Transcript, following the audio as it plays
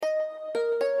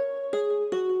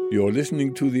You're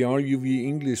listening to the RUV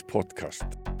English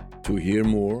podcast. To hear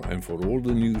more and for all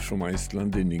the news from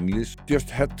Iceland in English, just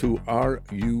head to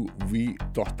ruv.is/English.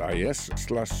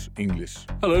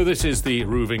 Hello, this is the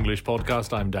RUV English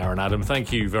podcast. I'm Darren Adam.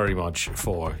 Thank you very much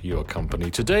for your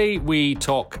company. Today we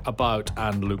talk about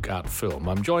and look at film.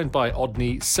 I'm joined by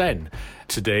ODDNY SEN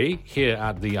today here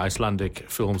at the Icelandic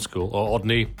Film School. Or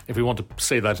ODDNY, if we want to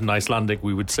say that in Icelandic,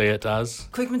 we would say it as...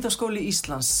 Kvikmyndaskóli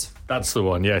Íslands. That's the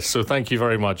one, yes. So thank you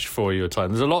very much for your time.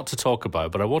 There's a lot to talk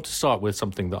about, but I want to start with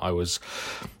something that I was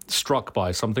struck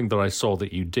by, something that I saw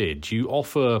that you did. You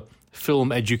offer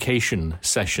film education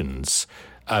sessions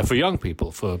for young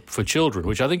people, for children,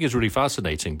 which I think is really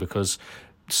fascinating because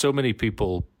so many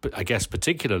people, I guess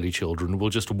particularly children, will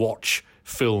just watch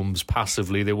films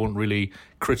passively. They won't really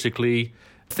critically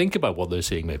think about what they're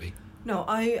seeing, maybe. No,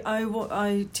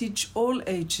 I teach all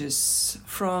ages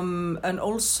from, and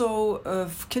also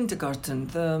kindergarten,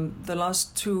 the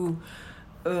last two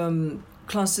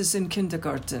classes in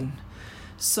kindergarten.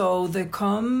 So they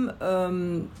come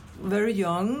very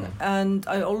young, and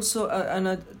I also and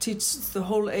I teach the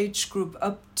whole age group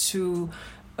up to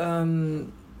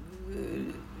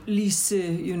Lise,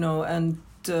 and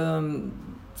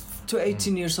to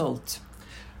 18 years old.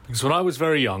 Because when I was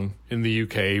very young in the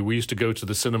UK, we used to go to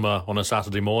the cinema on a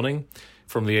Saturday morning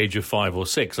from the age of 5 or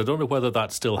 6. I don't know whether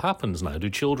that still happens now. Do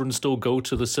children still go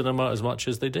to the cinema as much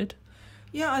as they did?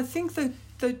 Yeah, I think that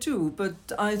they do, but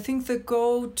I think they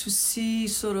go to see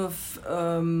sort of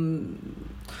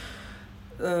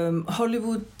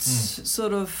Hollywood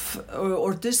sort of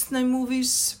or Disney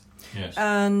movies. Yes.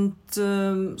 And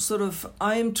sort of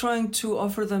I am trying to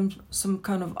offer them some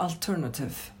kind of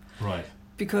alternative. Right.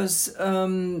 Because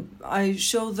I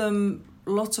show them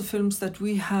lots of films that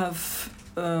we have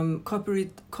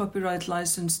copyright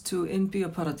license to in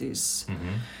Bíóparadís.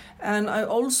 Mm-hmm. And I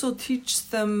also teach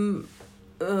them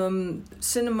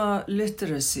cinema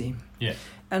literacy. Yeah.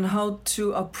 And how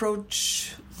to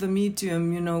approach the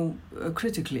medium,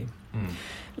 critically. Mm.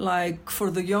 Like for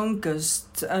the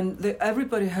youngest, and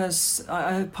everybody has,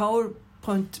 I have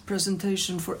PowerPoint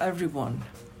presentation for everyone.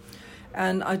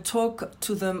 And I talk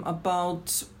to them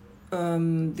about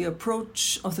the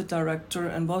approach of the director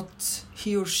and what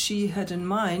he or she had in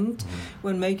mind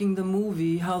when making the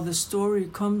movie, how the story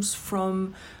comes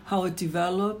from, how it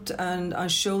developed, and I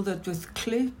show that with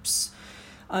clips.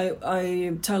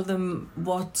 I tell them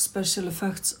what special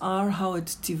effects are, how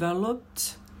it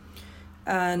developed,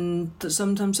 and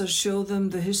sometimes I show them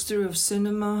the history of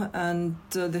cinema and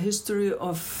the history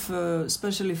of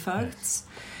special effects.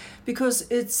 Because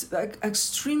it's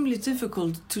extremely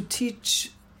difficult to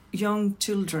teach young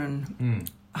children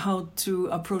how to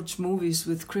approach movies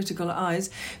with critical eyes,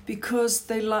 because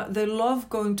they love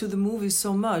going to the movies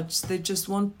so much. They just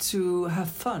want to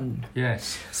have fun.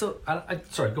 Yes. So,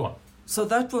 sorry, go on. So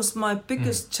that was my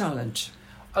biggest challenge.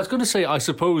 I was going to say, I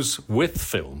suppose with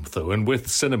film, though, and with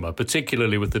cinema,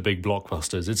 particularly with the big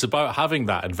blockbusters, it's about having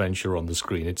that adventure on the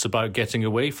screen. It's about getting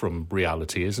away from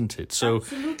reality, isn't it? So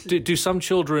do some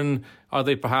children, are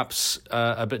they perhaps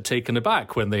a bit taken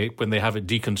aback when they have it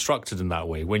deconstructed in that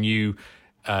way, when you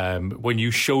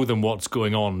show them what's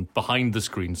going on behind the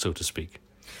screen, so to speak?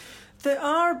 They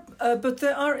are, but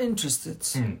they are interested.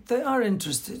 They are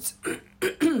interested.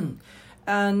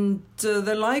 And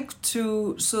they like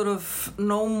to sort of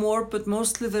know more, but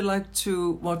mostly they like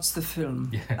to watch the film.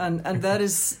 Yeah. And that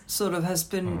is sort of has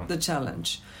been the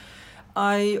challenge.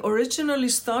 I originally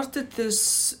started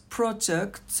this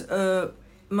project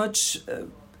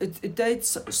it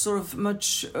dates sort of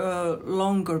much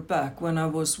longer back, when I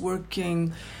was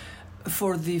working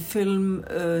for the film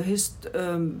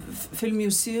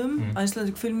museum,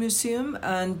 Icelandic Film Museum,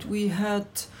 and we had...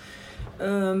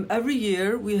 every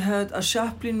year we had a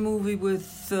Chaplin movie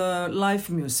with live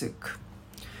music.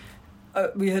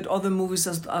 We had other movies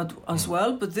as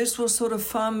well, but this was sort of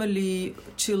family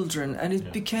children, and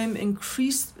it became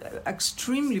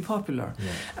extremely popular.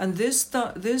 Yeah. And this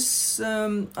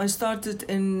I started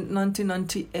in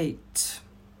 1998,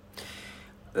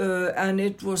 and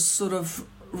it was sort of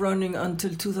running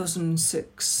until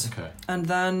 2006. Okay. And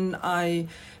then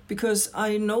because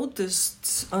I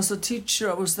noticed as a teacher,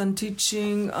 I was then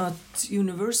teaching at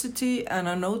university, and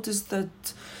I noticed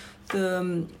that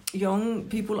the young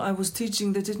people I was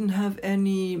teaching, they didn't have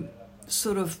any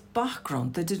sort of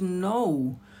background. They didn't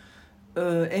know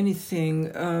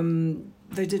anything.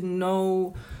 They didn't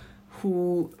know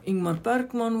who Ingmar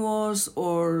Bergman was,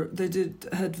 or they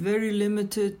had very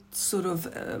limited sort of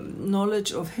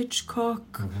knowledge of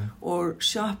Hitchcock or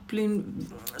Chaplin.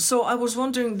 So I was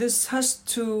wondering, this has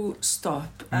to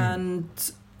stop, and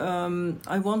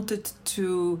I wanted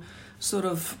to sort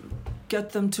of get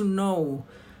them to know.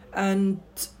 And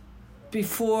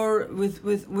before,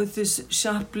 with this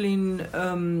Chaplin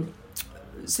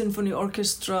Symphony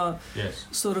Orchestra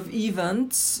sort of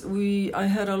events, I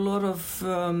had a lot of,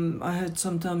 I had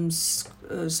sometimes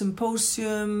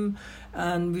symposium,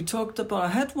 and we talked about, I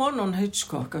had one on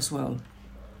Hitchcock as well,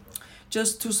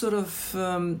 just to sort of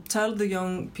tell the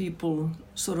young people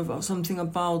sort of something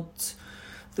about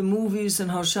the movies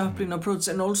and how Chaplin approached,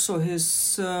 and also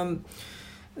his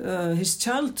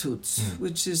childhood,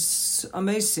 which is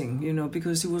amazing, you know,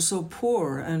 because he was so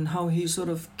poor, and how he sort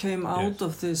of came out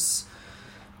of this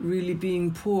really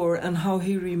being poor, and how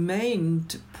he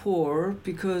remained poor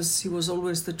because he was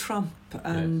always the trump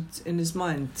and in his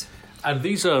mind. And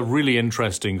these are really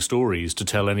interesting stories to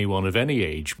tell anyone of any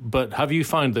age. But have you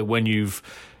found that when you've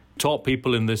taught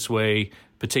people in this way,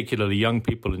 particularly young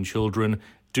people and children,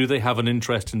 do they have an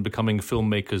interest in becoming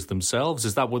filmmakers themselves?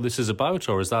 Is that what this is about,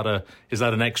 or is that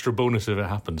an extra bonus if it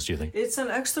happens, do you think? It's an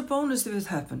extra bonus if it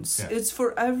happens. Yeah. It's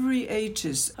for every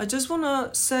ages. I just want to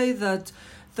say that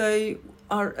they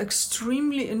are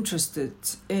extremely interested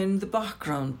in the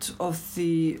background of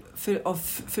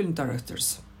film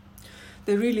directors.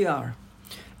 They really are.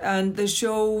 And they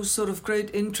show sort of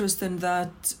great interest in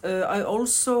that. I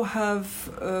also have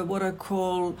what I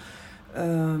call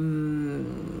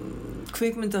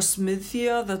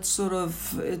kvikmyndasmiðja, that sort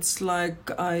of, it's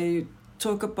like I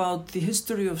talk about the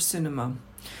history of cinema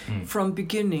from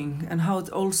beginning and how it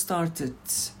all started,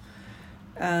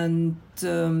 and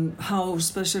how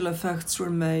special effects were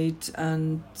made,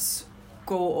 and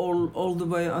go all the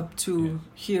way up to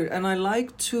here. And I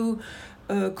like to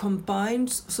combine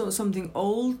something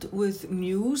old with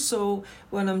new. So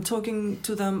when I'm talking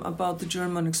to them about the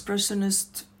German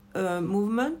Expressionist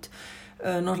movement,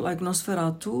 not like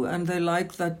Nosferatu, and they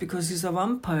like that because he's a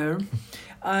vampire,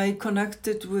 I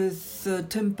connected with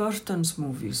Tim Burton's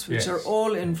movies, which are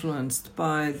all influenced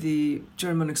by the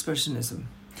German Expressionism.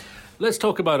 Let's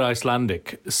talk about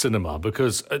Icelandic cinema,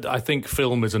 because I think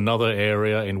film is another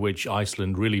area in which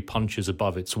Iceland really punches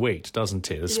above its weight, doesn't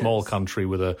it? A small country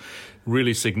with a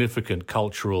really significant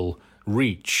cultural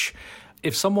reach.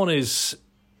 If someone is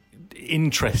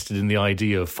interested in the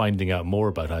idea of finding out more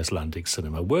about Icelandic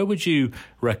cinema, where would you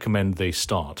recommend they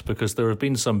start? Because there have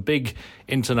been some big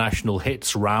international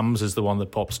hits. Rams is the one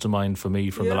that pops to mind for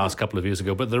me from the last couple of years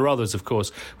ago, but there are others, of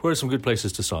course. Where are some good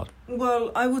places to start?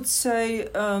 Well, I would say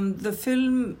the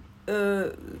film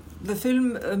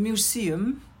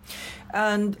museum,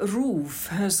 and RÚV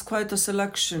has quite a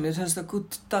selection. It has a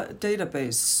good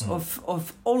database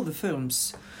of all the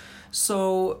films.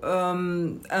 So,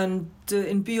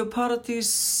 in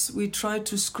Bíóparadís, we try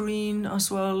to screen as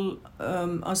well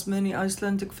as many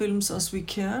Icelandic films as we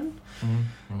can.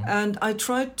 And I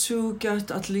try to get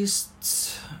at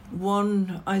least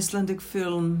one Icelandic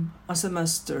film a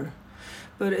semester.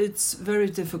 But it's very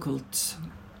difficult,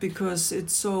 because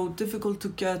it's so difficult to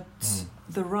get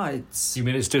the rights. You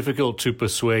mean it's difficult to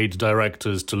persuade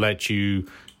directors to let you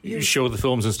show the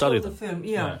films and study them? The film,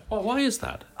 yeah. Well, why is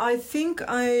that? I think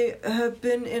I have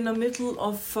been in the middle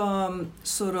of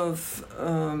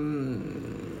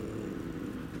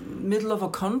middle of a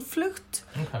conflict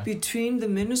between the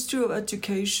Ministry of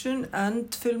Education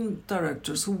and film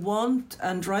directors, who want,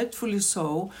 and rightfully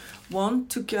so, want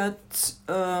to get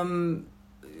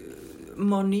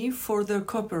money for their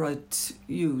copyright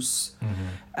use.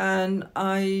 And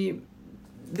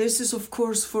this is of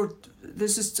course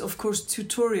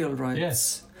tutorial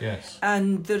rights. Yes.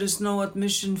 And there is no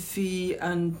admission fee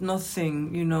and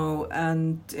nothing, you know.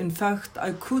 And in fact,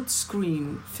 I could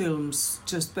screen films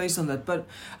just based on that. But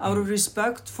out of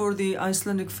respect for the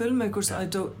Icelandic filmmakers, I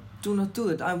do not do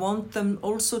it. I want them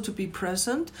also to be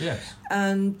present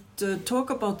and talk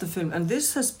about the film. And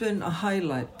this has been a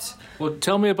highlight. Well,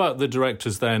 tell me about the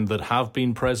directors then that have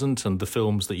been present, and the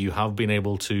films that you have been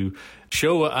able to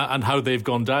show, and how they've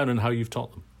gone down and how you've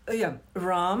taught them.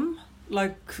 Ram,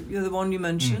 like the one you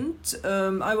mentioned.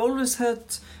 I've always I've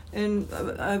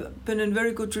been in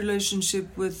very good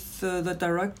relationship with the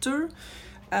director,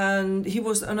 and he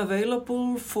was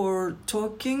unavailable for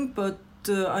talking, but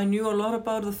I knew a lot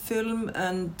about the film,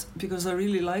 and because I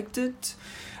really liked it.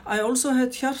 I also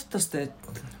had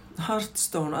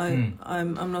Heartstone.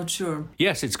 I'm not sure.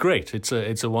 Yes, it's great.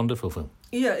 It's a wonderful film.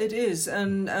 Yeah, it is,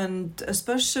 and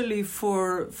especially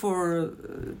for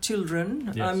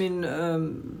children. Yes. I mean,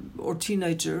 or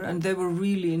teenager, and they were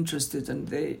really interested. And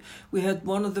we had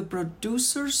one of the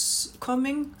producers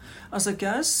coming as a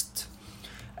guest,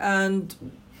 and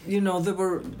you know there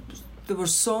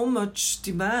was so much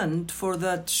demand for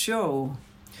that show.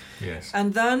 Yes.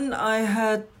 And then I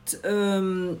had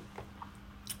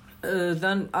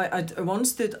then I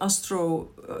once did Astropia,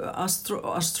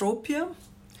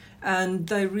 and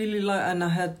they really and I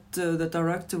had the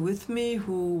director with me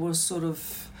who was sort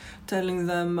of telling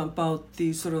them about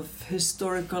the sort of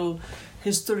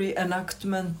history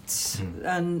enactment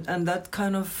and that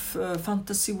kind of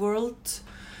fantasy world,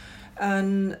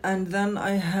 and then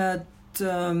I had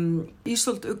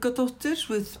Ísold Uggadóttir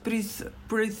with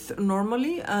Breathe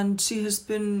Normally, and she has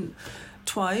been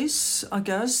twice a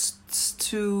guest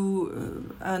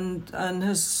to and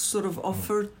has sort of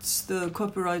offered the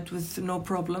copyright with no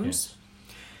problems. Yes.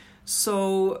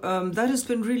 So that has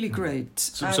been really great.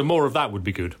 So more of that would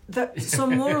be good.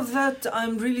 More of that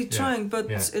I'm really trying,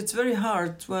 but it's very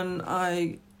hard when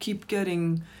I keep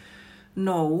getting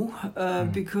no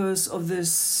because of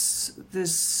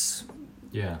this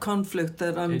conflict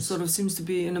that I'm sort of seems to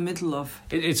be in the middle of.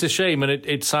 It's a shame, and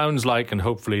it sounds like, and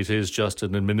hopefully it is just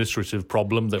an administrative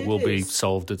problem that will be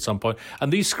solved at some point.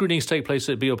 And these screenings take place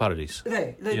at Bíóparadís?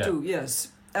 They do, yes.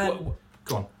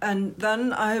 Go on. And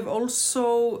then I have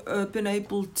also been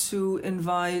able to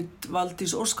invite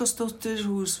Valdís Óskarsdóttir,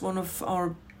 who's one of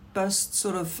our best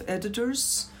sort of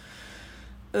editors,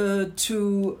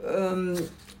 to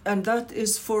and that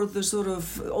is for the sort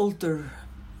of older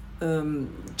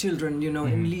children,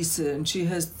 in Lise, and she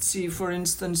for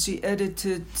instance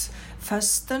edited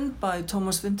Festen by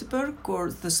Thomas Vinterberg,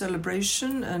 or The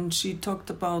Celebration, and she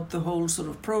talked about the whole sort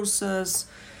of process,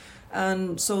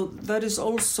 and so that is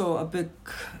also a big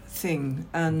thing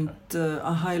and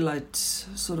a highlight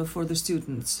sort of for the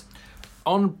students.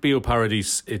 On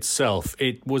Bíóparadís itself,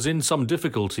 it was in some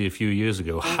difficulty a few years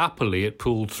ago. Happily, it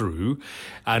pulled through,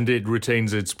 and it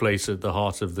retains its place at the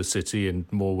heart of the city in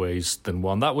more ways than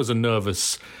one. That was a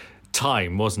nervous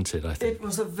time, wasn't it, I think? It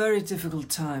was a very difficult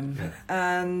time.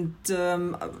 And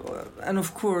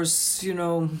of course,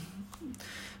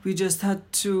 we just had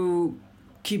to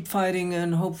keep fighting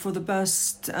and hope for the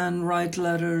best and write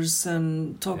letters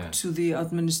and talk to the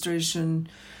administration.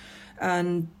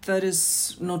 And that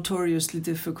is notoriously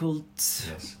difficult.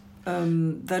 Yes.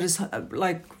 That is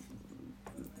like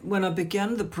when I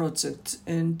began the project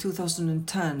in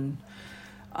 2010,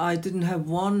 I didn't have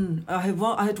one. I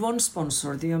had one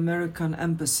sponsor, the American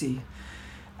Embassy,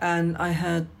 and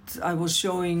I was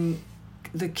showing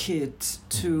the kit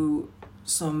to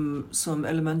some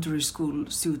elementary school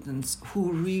students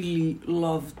who really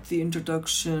loved the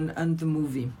introduction and the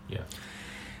movie. Yeah.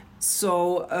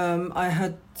 So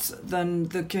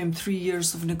there came 3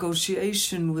 years of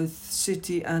negotiation with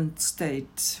city and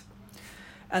state,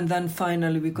 and then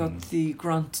finally we got the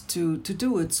grant to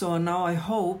do it. So now I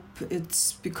hope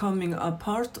it's becoming a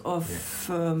part of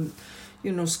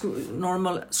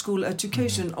normal school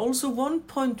education. Also, one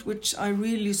point which I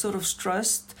really sort of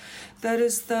stressed, that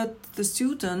is that the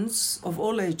students of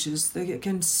all ages, they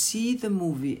can see the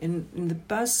movie in the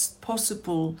best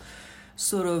possible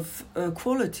sort of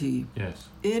quality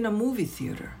in a movie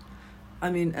theater. I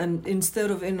mean, and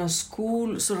instead of in a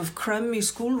school, sort of crammy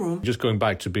schoolroom. Just going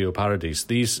back to Bíóparadís,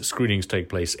 these screenings take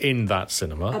place in that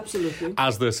cinema. Absolutely.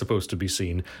 As they're supposed to be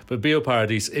seen. But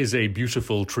Bíóparadís is a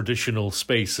beautiful traditional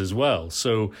space as well.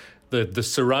 So the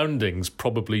surroundings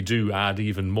probably do add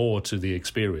even more to the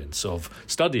experience of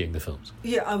studying the films.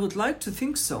 Yeah, I would like to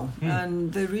think so.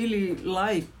 And they really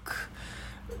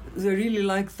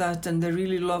like that, and they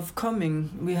really love coming.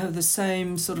 We have the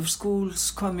same sort of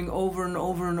schools coming over and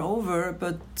over and over,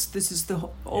 but this is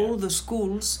all the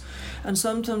schools, and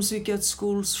sometimes we get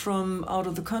schools from out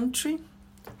of the country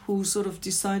who sort of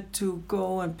decide to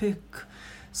go and pick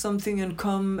something and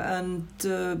come and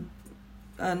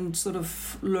sort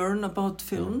of learn about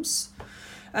films.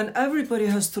 And everybody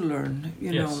has to learn,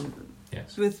 you know.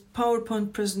 Yes. With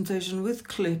PowerPoint presentation, with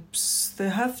clips, they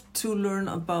have to learn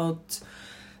about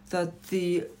that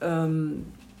the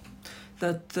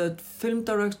film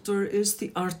director is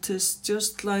the artist,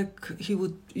 just like he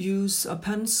would use a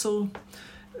pencil.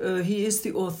 He is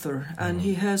the author, and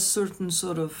he has certain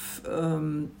sort of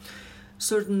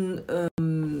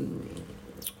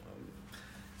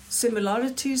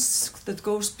similarities that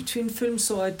goes between films.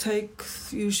 So I take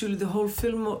usually the whole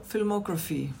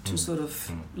filmography to sort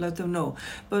of let them know.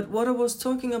 But what I was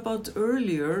talking about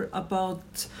earlier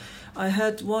about, I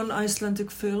had one Icelandic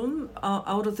film,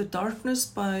 Out of the Darkness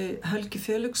by Helgi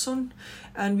Felixson,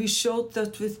 and we showed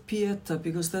that with Pieta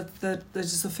because that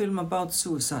is a film about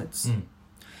suicides.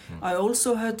 I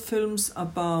also had films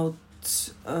about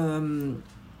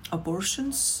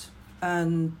abortions,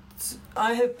 and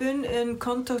I have been in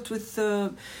contact with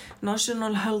the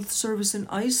National Health Service in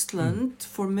Iceland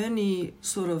for many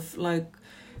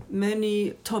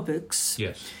topics.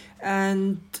 Yes.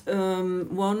 And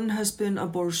one has been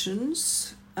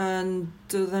abortions, and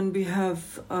then we have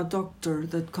a doctor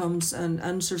that comes and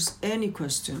answers any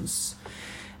questions.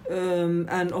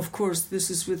 And of course, this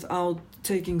is without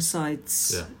taking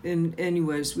sides in any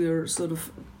ways. We are sort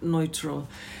of neutral.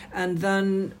 And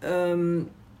then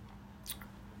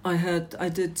I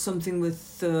did something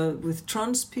with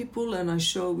trans people, and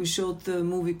we showed the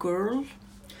movie Girl,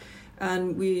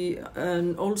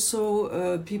 and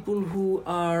also people who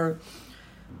are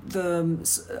the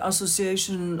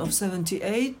Association of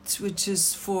 78, which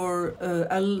is for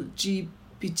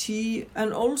LGBT,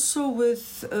 and also with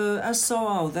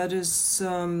SAO, that is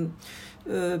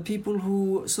people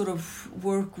who sort of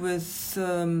work with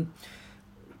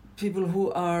people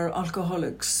who are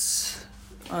alcoholics.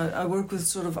 I work with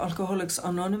sort of Alcoholics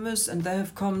Anonymous, and they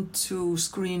have come to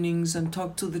screenings and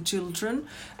talked to the children,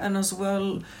 and as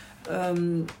well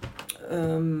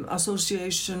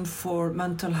Association for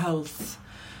Mental Health,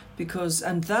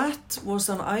 and that was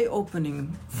an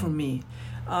eye-opening for me.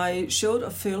 I showed a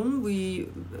film we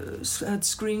had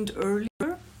screened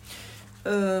earlier,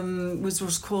 which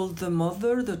was called The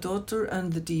Mother, the Daughter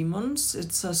and the Demons.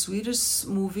 It's a Swedish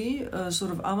movie, a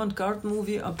sort of avant-garde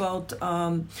movie about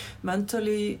a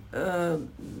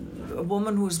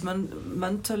woman who is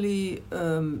mentally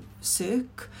sick,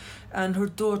 and her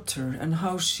daughter, and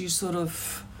how she sort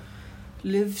of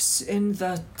lives in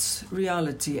that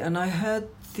reality. And I had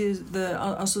the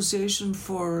Association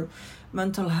for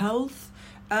Mental Health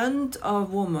and a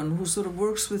woman who sort of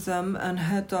works with them and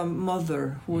had a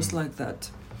mother who was like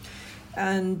that.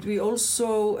 And we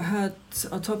also had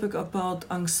a topic about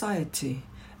anxiety.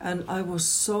 And I was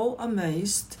so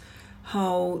amazed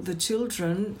how the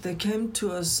children, they came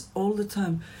to us all the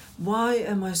time. Why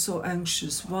am I so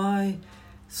anxious? Why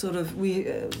sort of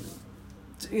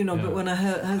but when I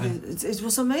had it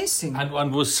was amazing.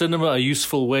 And was cinema a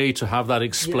useful way to have that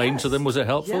explained to them? Was it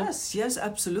helpful? Yes,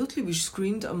 absolutely. We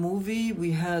screened a movie.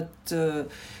 We had, a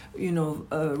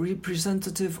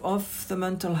representative of the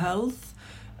mental health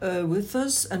with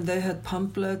us, and they had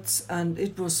pamphlets, and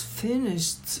it was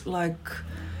finished like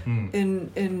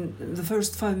in the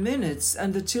first 5 minutes.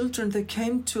 And the children, they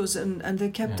came to us and they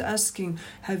kept asking,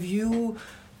 have you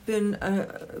been,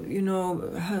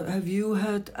 have you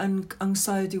had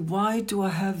anxiety? Why do I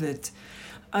have it?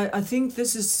 I think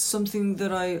this is something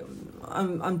that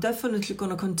I'm definitely going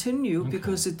to continue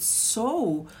because it's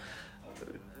so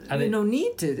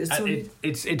needed.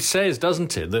 It says,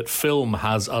 doesn't it, that film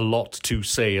has a lot to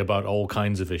say about all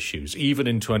kinds of issues, even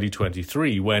in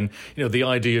 2023, when the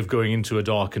idea of going into a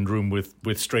darkened room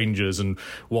with strangers and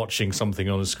watching something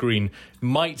on a screen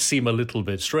might seem a little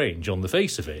bit strange on the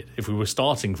face of it. If we were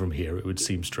starting from here, it would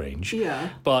seem strange. Yeah.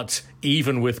 But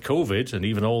even with COVID and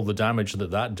even all the damage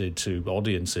that did to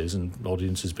audiences and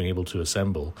audiences being able to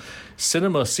assemble,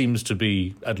 cinema seems to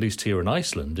be, at least here in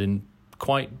Iceland, in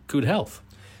quite good health.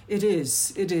 It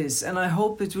is, and I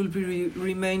hope it will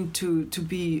remain to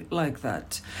be like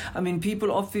that. I mean,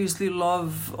 people obviously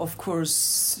love, of course,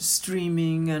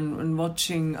 streaming and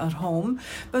watching at home,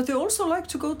 but they also like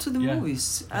to go to the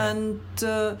movies. And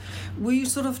we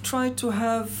sort of try to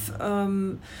have,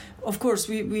 of course,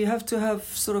 we have to have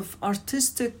sort of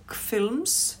artistic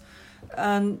films,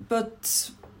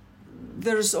 but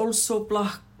there's also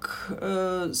Black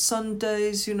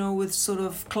Sundays, with sort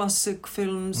of classic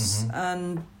films,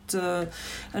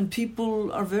 and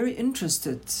people are very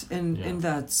interested in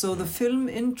that. So the film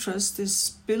interest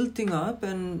is building up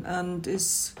and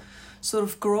is sort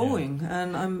of growing,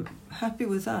 and I'm happy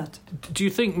with that. Do you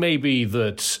think maybe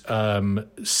that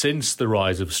since the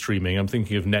rise of streaming, I'm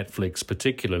thinking of Netflix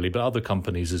particularly, but other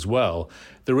companies as well,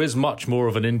 there is much more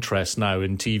of an interest now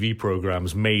in TV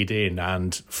programmes made in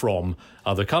and from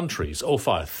other countries.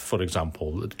 Ófærð, for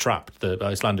example, Trapped, the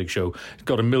Icelandic show,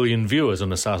 got 1 million viewers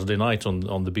on a Saturday night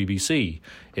on the BBC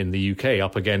in the UK,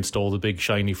 up against all the big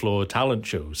shiny floor talent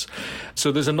shows.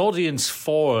 So there's an audience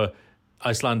for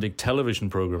Icelandic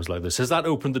television programs like this. Has that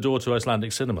opened the door to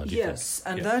Icelandic cinema, do you think? Yes,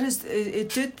 and that is, it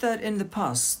did that in the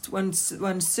past. When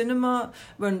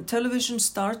television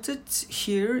started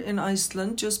here in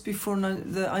Iceland, just before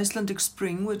the Icelandic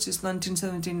Spring, which is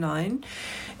 1979,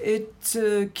 it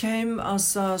came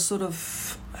as a sort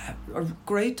of a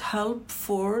great help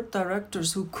for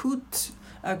directors who could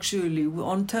actually,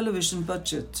 on television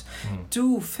budget,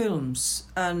 do films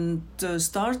and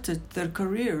started their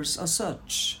careers as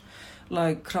such.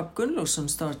 Like Hrafn Gunnlaugsson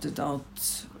started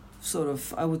out sort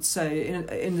of, I would say,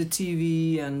 in the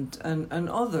TV and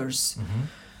others.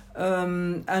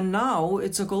 And now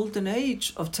it's a golden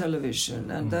age of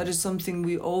television, and that is something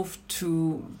we owe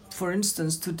to, for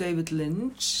instance, to David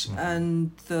Lynch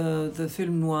and the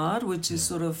film noir, which is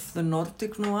sort of the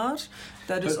Nordic noir.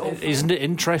 That is. Isn't it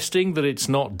interesting that it's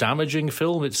not damaging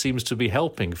film? It seems to be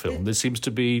helping film. It seems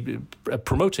to be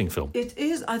promoting film. It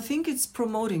is. I think it's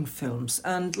promoting films,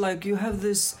 and like you have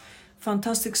this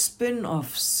fantastic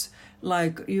spin-offs.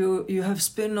 Like you have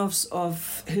spin-offs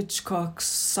of Hitchcock's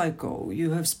Psycho.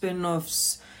 You have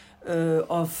spin-offs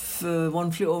of One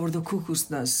Flew Over the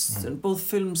Cuckoo's Nest. And both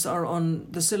films are on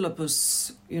the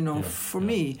syllabus, for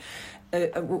me,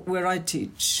 where I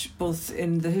teach, both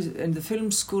in the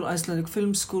film school, Icelandic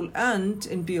Film School, and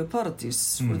in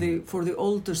Bíóparadís for the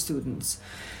older students.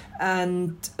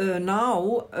 And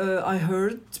now I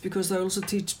heard, because I also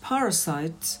teach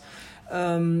Parasite,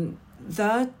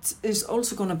 that is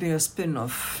also going to be a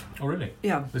spin-off. Oh, really?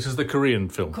 Yeah. This is the Korean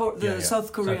film.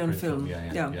 South Korean film.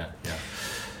 Yeah.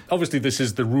 Obviously, this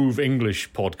is the RÚV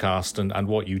English podcast, and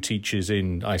what you teach is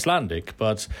in Icelandic,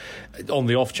 but on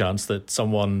the off chance that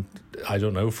someone, I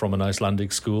don't know, from an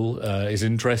Icelandic school is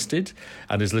interested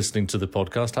and is listening to the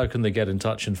podcast, how can they get in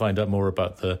touch and find out more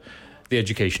about the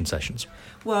education sessions?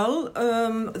 Well,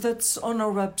 that's on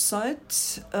our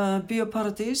website,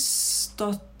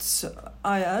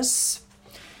 bioparadis.is,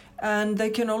 and they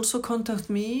can also contact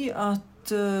me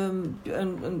at,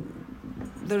 and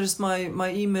there is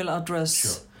my email address.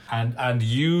 Sure. And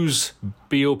use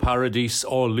Bíóparadís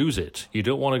or lose it. You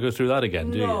don't want to go through that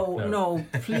again, do you? No,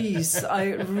 please.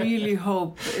 I really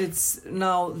hope it's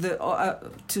now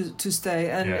to stay,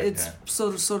 and it's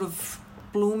sort of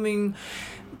blooming.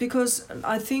 Because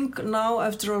I think now,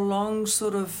 after a long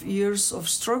sort of years of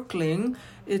struggling,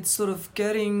 it's sort of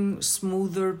getting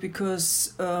smoother,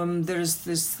 because there is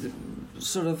this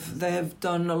sort of, they have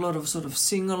done a lot of sort of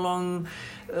sing-along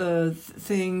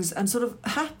things and sort of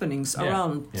happenings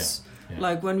around. Yeah.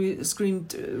 Like when we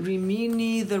screened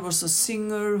Rimini, there was a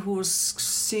singer who was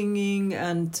singing,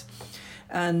 and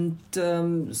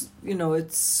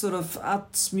it sort of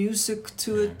adds music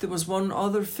to it. There was one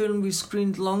other film we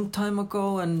screened a long time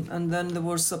ago, and then there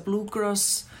was a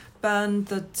bluegrass band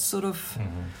that sort of...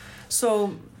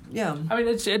 So, yeah. I mean,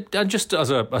 and just as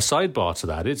a sidebar to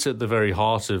that, it's at the very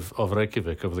heart of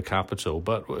Reykjavik, of the capital.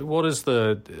 But what is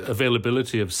the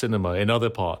availability of cinema in other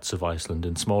parts of Iceland,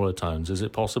 in smaller towns? Is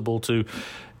it possible to,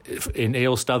 in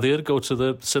Egilsstaðir, go to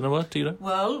the cinema? Do you know?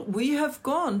 Well, we have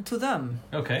gone to them.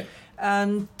 Okay.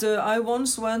 And I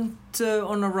once went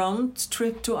on a round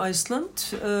trip to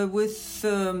Iceland with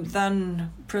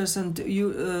then present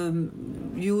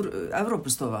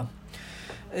Evrópustofa.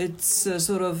 It's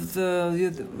sort of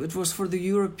it was for the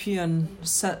European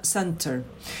Center.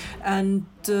 And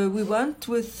we went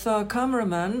with a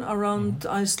cameraman around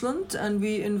Iceland, and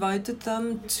we invited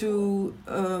them to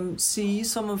see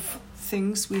some of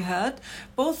things we had,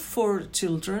 both for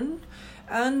children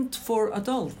and for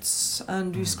adults,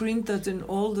 and we screened that in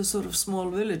all the sort of small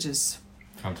villages.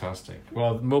 Fantastic.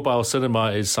 Well, mobile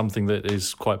cinema is something that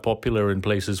is quite popular in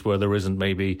places where there isn't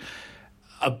maybe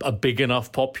a big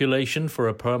enough population for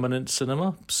a permanent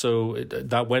cinema. So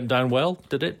that went down well,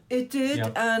 did it? It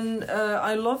did, and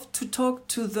I love to talk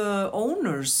to the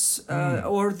owners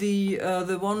or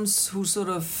the ones who sort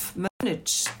of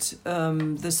managed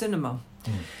the cinema,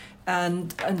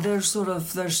 and their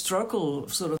struggle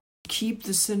sort of keep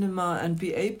the cinema and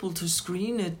be able to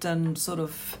screen it, and sort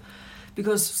of,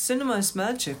 because cinema is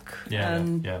magic,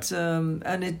 and it's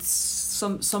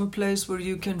some place where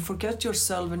you can forget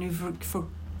yourself, and you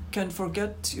can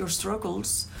forget your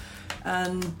struggles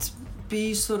and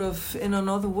be sort of in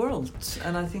another world.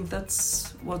 And I think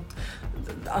that's what,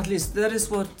 at least that is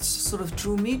what sort of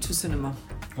drew me to cinema.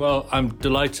 Well, I'm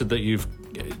delighted that you've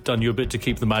done your bit to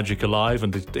keep the magic alive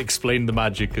and to explain the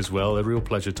magic as well. A real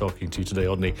pleasure talking to you today,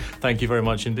 ODDNY. Thank you very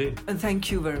much indeed. And thank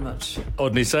you very much.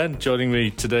 ODDNY SEN joining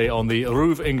me today on the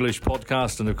RÚV English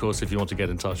podcast. And of course, if you want to get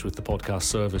in touch with the podcast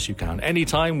service, you can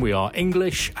anytime. We are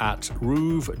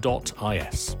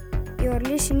english@ruv.is. You're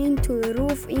listening to the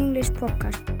RÚV English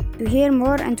podcast. To hear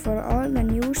more and for all the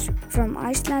news from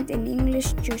Iceland in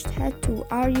English, just head to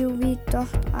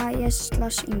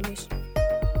ruv.is/English.